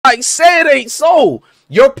Like, say it ain't so.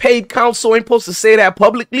 Your paid counsel ain't supposed to say that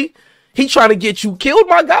publicly. He trying to get you killed,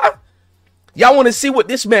 my guy. Y'all want to see what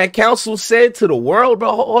this man counsel said to the world,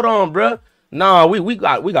 bro? Hold on, bro. Nah, we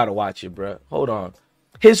gotta watch it, bro. Hold on.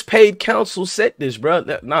 His paid counsel said this, bro.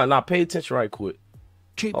 Nah, pay attention right quick.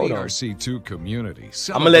 KPRC2 community.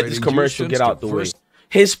 I'm gonna let this commercial get out the way.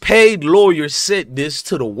 His paid lawyer said this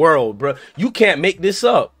to the world, bro. You can't make this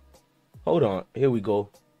up. Hold on. Here we go.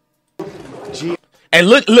 And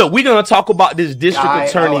look, we're gonna talk about this district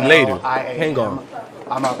attorney later. Hang on.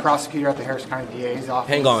 I'm a prosecutor at the Harris County DA's office.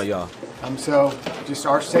 Hang on, y'all. So just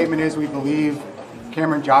our statement is we believe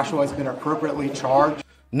Cameron Joshua has been appropriately charged.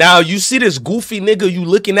 Now, you see this goofy nigga you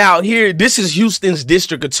looking out here? This is Houston's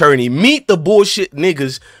district attorney. Meet the bullshit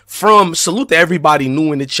niggas from, salute to everybody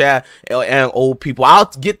new in the chat and old people. I'll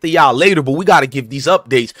get to y'all later, but we got to give these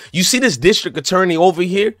updates. You see this district attorney over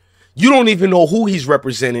here? You don't even know who he's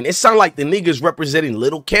representing. It sounds like the niggas representing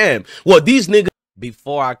Little Cam. Well, these niggas.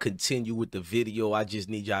 Before I continue with the video, I just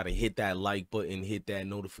need y'all to hit that like button, hit that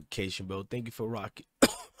notification bell. Thank you for rocking.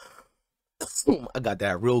 I got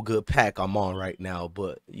that real good pack I'm on right now,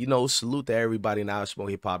 but you know, salute to everybody in I Smoke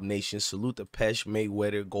Hip Hop Nation. Salute to Pesh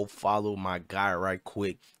Mayweather. Go follow my guy right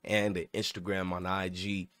quick, and the Instagram on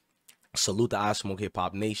IG. Salute to I Smoke Hip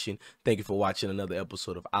Hop Nation. Thank you for watching another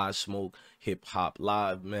episode of I Smoke Hip Hop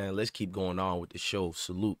Live, man. Let's keep going on with the show.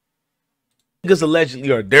 Salute. Niggas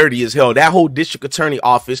allegedly are dirty as hell. That whole district attorney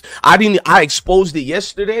office, I exposed it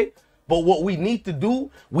yesterday. But what we need to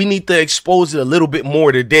do, we need to expose it a little bit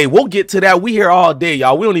more today. We'll get to that. We here all day,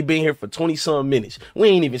 y'all. We only been here for 20-some minutes. We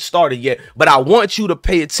ain't even started yet. But I want you to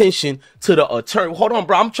pay attention to the attorney. Hold on,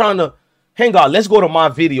 bro. I'm trying to... Hang on. Let's go to my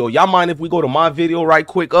video. Y'all mind if we go to my video right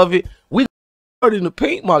quick of it? We hard in the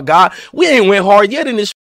paint, my guy. We ain't went hard yet in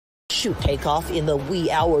this... Shoot takeoff in the wee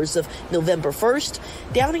hours of November 1st.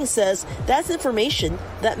 Downing says that's information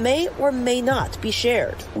that may or may not be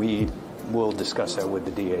shared. We'll discuss that with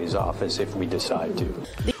the DA's office if we decide to.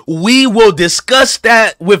 We will discuss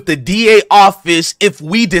that with the DA office if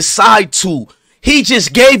we decide to. He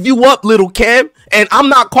just gave you up, Little Cam, and I'm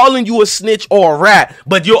not calling you a snitch or a rat,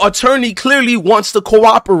 but your attorney clearly wants to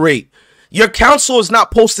cooperate. Your counsel is not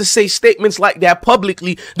supposed to say statements like that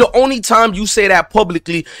publicly. The only time you say that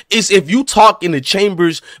publicly is if you talk in the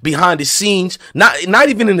chambers behind the scenes, not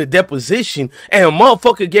even in the deposition. And a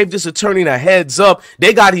motherfucker gave this attorney a heads up.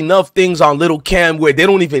 They got enough things on Little Cam where they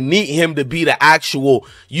don't even need him to be the actual,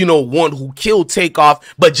 you know, one who killed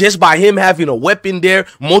Takeoff. But just by him having a weapon there,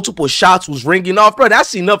 multiple shots was ringing off, bro.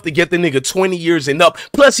 That's enough to get the nigga 20 years and up.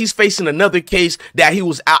 Plus, he's facing another case that he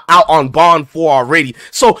was out on bond for already.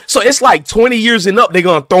 So it's like 20 years and up, they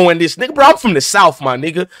gonna throw in this nigga. Bro, I'm from the South, my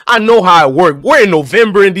nigga. I know how it works. We're in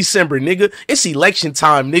November and December, nigga. It's election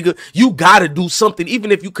time, nigga. You gotta do something,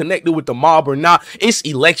 even if you connected with the mob or not. It's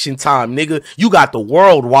election time, nigga. You got the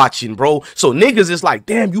world watching, bro. So niggas is like,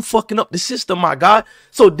 damn, you fucking up the system, my guy.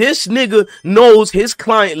 So this nigga knows his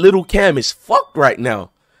client, Little Cam, is fucked right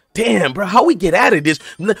now. Damn, bro, how we get out of this?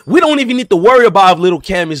 We don't even need to worry about if Little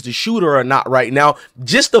Cam is the shooter or not right now.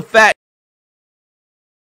 Just the fact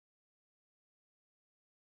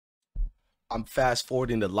I'm fast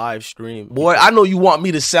forwarding the live stream. Boy, I know you want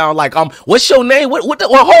me to sound like what's your name? Well, hold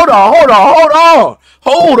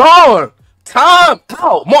on. Time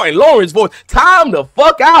out. Martin Lawrence voice. Time the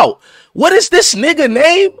fuck out. What is this nigga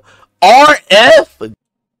name? RF?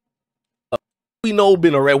 We know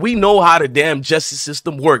been already. We know how the damn justice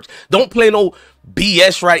system works. Don't play no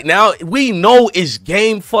BS right now. We know it's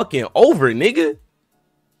game fucking over, nigga.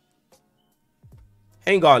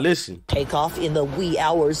 Hang on, listen. Takeoff in the wee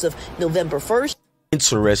hours of November 1st.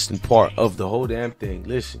 Interesting part of the whole damn thing.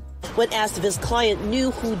 Listen. When asked if his client knew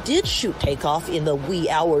who did shoot Takeoff in the wee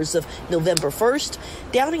hours of November 1st,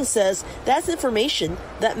 Downing says that's information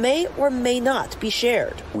that may or may not be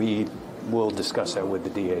shared. We'll discuss that with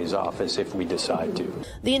the DA's office if we decide to.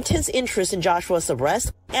 The intense interest in Joshua's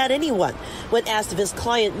arrest at anyone. When asked if his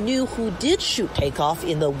client knew who did shoot Takeoff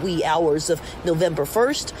in the wee hours of November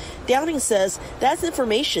 1st, Downing says that's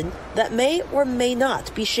information that may or may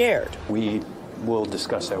not be shared. We'll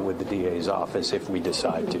discuss that with the DA's office if we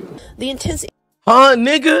decide to. The intense... Huh,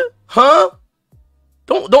 nigga? Huh?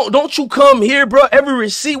 Don't you come here, bro. Every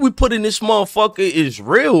receipt we put in this motherfucker is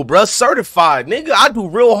real, bro. Certified, nigga. I do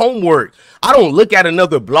real homework. I don't look at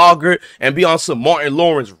another blogger and be on some Martin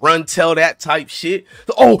Lawrence run tell that type shit.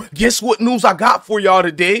 Oh, guess what news I got for y'all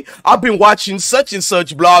today? I've been watching such and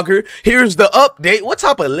such blogger. Here's the update. What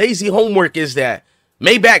type of lazy homework is that?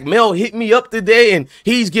 Maybach Mel hit me up today and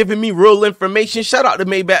he's giving me real information. Shout out to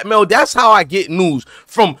Maybach Mel. That's how I get news,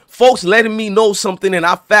 from folks letting me know something and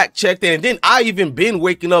I fact checked it. And then I even been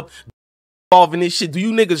waking up involved in this shit. Do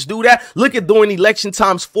you niggas do that? Look at during election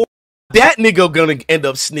times for that nigga gonna end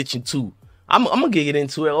up snitching too. I'm gonna get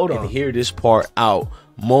into it. Hold on. And hear this part out.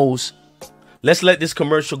 Let's let this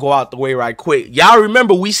commercial go out the way right quick. Y'all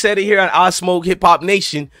remember we said it here on I Smoke Hip Hop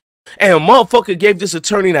Nation. And a motherfucker gave this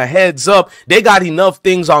attorney a heads up. They got enough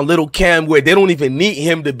things on Lil Cam where they don't even need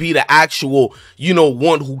him to be the actual, you know,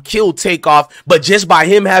 one who killed Takeoff. But just by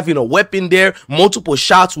him having a weapon there, multiple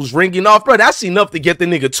shots was ringing off. Bro, that's enough to get the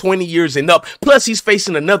nigga 20 years and up. Plus, he's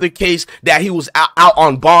facing another case that he was out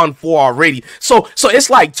on bond for already. So it's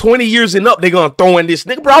like 20 years and up, they're gonna throw in this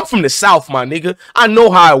nigga. Bro, I'm from the South, my nigga. I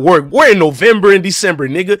know how it works. We're in November and December,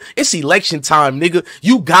 nigga. It's election time, nigga.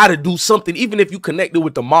 You gotta do something, even if you connected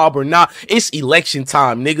with the mob or not. It's election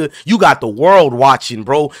time, nigga. You got the world watching,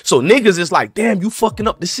 bro. So niggas is like, damn, you fucking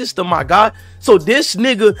up the system, my guy. So this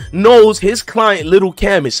nigga knows his client Lil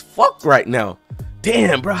Cam is fucked right now.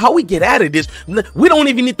 Damn, bro, how we get out of this? We don't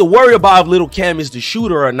even need to worry about if Lil Cam is the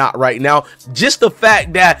shooter or not right now. Just the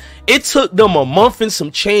fact that it took them a month and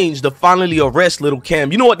some change to finally arrest Lil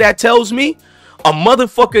Cam. You know what that tells me? A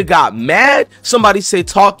motherfucker got mad. Somebody say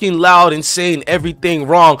talking loud and saying everything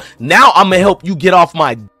wrong. Now I'm gonna help you get off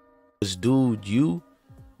my dude.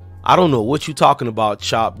 I don't know what you talking about,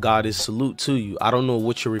 Chop Goddess. Salute to you. I don't know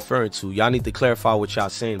what you're referring to. Y'all need to clarify what y'all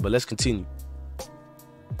saying, but let's continue.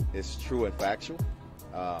 It's true and factual.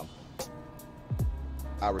 I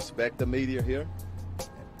respect the media here,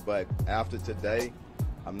 but after today,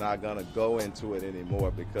 I'm not gonna go into it anymore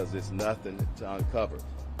because there's nothing to uncover.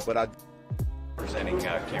 But I Presenting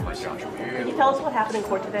Cameron Joshua. Can you tell us what happened in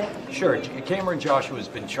court today? Sure. Cameron Joshua has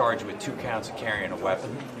been charged with 2 counts of carrying a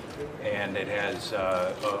weapon, and it has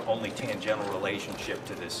only tangential relationship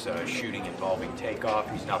to this shooting involving Takeoff.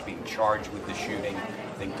 He's not being charged with the shooting.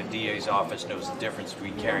 I think the DA's office knows the difference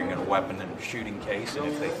between carrying a weapon and a shooting case, and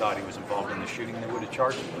if they thought he was involved in the shooting, they would have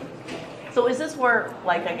charged him. So is this where,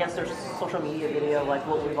 like, I guess there's social media video, like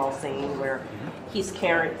what we've all seen, where he's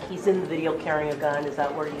in the video carrying a gun? Is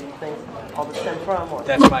that where you think all this stemmed from? Or?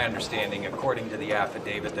 That's my understanding. According to the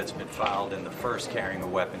affidavit that's been filed in the first carrying a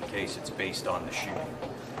weapon case, it's based on the shooting.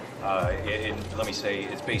 Let me say,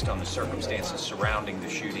 it's based on the circumstances surrounding the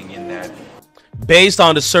shooting, in that based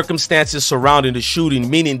on the circumstances surrounding the shooting,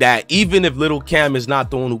 meaning that even if Lil Cam is not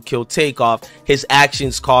the one who killed Takeoff, his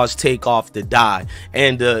actions caused Takeoff to die.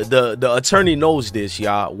 And the attorney knows this,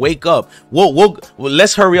 y'all. Wake up.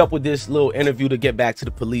 Let's hurry up with this little interview to get back to the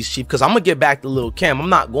police chief, because I'm gonna get back to Lil Cam. I'm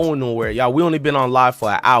not going nowhere, y'all. We only been on live for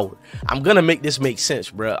an hour. I'm gonna make this make sense,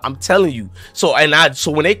 bro. I'm telling you. So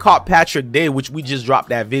when they caught Patrick Day, which we just dropped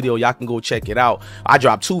that video, y'all can go check it out. I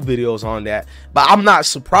dropped 2 videos on that, but I'm not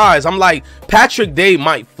surprised. I'm like, Patrick Day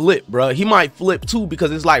might flip, bro. He might flip too,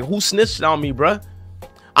 because it's like, who snitched on me, bro?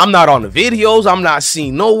 I'm not on the videos. I'm not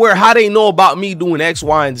seen nowhere. How they know about me doing X,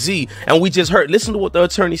 Y, and Z? And we just heard. Listen to what the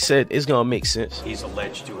attorney said. It's gonna make sense. He's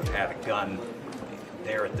alleged to have had a gun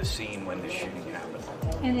there at the scene when the shooting happened.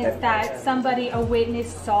 And is that a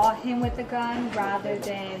witness saw him with a gun rather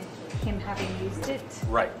than him having used it?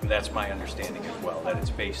 Right, that's my understanding as well, that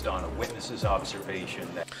it's based on a witness's observation.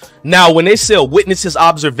 Now, when they say a witness's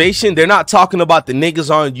observation, they're not talking about the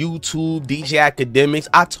niggas on YouTube, DJ Academics.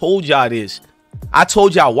 I told y'all this. I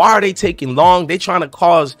told y'all, why are they taking long? They trying to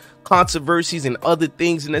cause controversies and other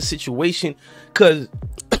things in that situation, because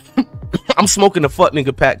I'm smoking a fuck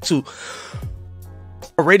nigga pack too.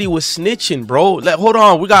 Already was snitching, bro. Like, hold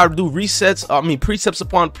on, we gotta do precepts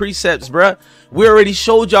upon precepts, bruh. We already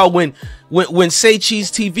showed y'all when Say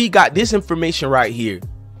Cheese TV got this information right here.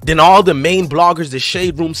 Then all the main bloggers, the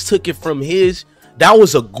shade rooms, took it from his. That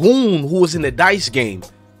was a goon who was in the dice game,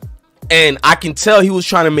 and I can tell he was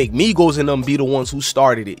trying to make Migos and them be the ones who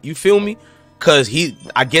started it. You feel me? Cause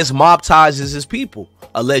I guess mob ties is his people,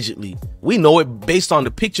 allegedly. We know it based on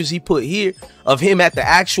the pictures he put here of him at the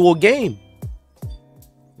actual game.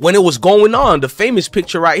 When it was going on, the famous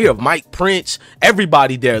picture right here of Mike Prince,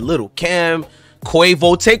 everybody there, Lil Cam,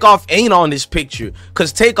 Quavo. Takeoff ain't on this picture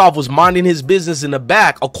because Takeoff was minding his business in the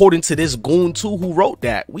back, according to this goon too who wrote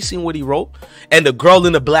that. We seen what he wrote. And the girl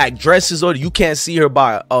in the black dresses, or you can't see her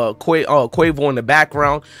by Quavo in the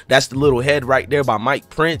background. That's the little head right there by Mike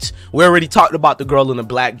Prince. We already talked about the girl in the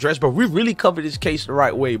black dress, but we really covered this case the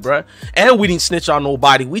right way, bruh. And we didn't snitch on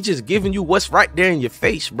nobody. We just giving you what's right there in your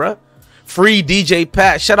face, bruh. Free DJ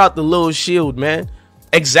Pat. Shout out to Lil Shield, man.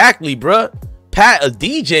 Exactly, bruh. Pat a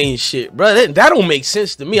DJ and shit, bruh. That don't make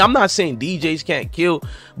sense to me. I'm not saying DJs can't kill,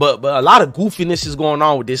 but a lot of goofiness is going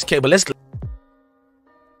on with this case. But let's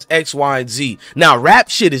X, Y, and Z. Now, rap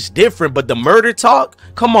shit is different, but the murder talk,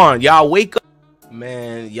 come on, y'all, wake up.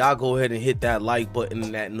 Man, y'all go ahead and hit that like button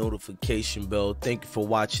and that notification bell. Thank you for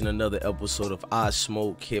watching another episode of I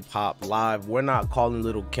Smoke Hip Hop Live. We're not calling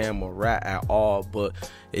Little Cam a rat at all, but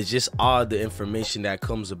it's just odd the information that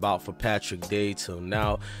comes about for Patrick Day till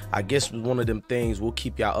now. I guess one of them things, we'll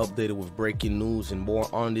keep y'all updated with breaking news and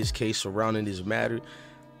more on this case surrounding this matter.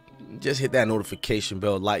 Just hit that notification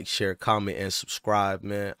bell, like, share, comment, and subscribe,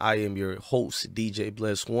 man. I am your host, DJ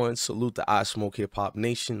Bless One. Salute the I Smoke Hip Hop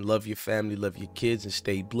Nation. Love your family, love your kids, and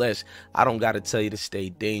stay blessed. I don't got to tell you to stay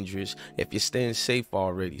dangerous if you're staying safe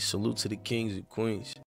already. Salute to the kings and queens.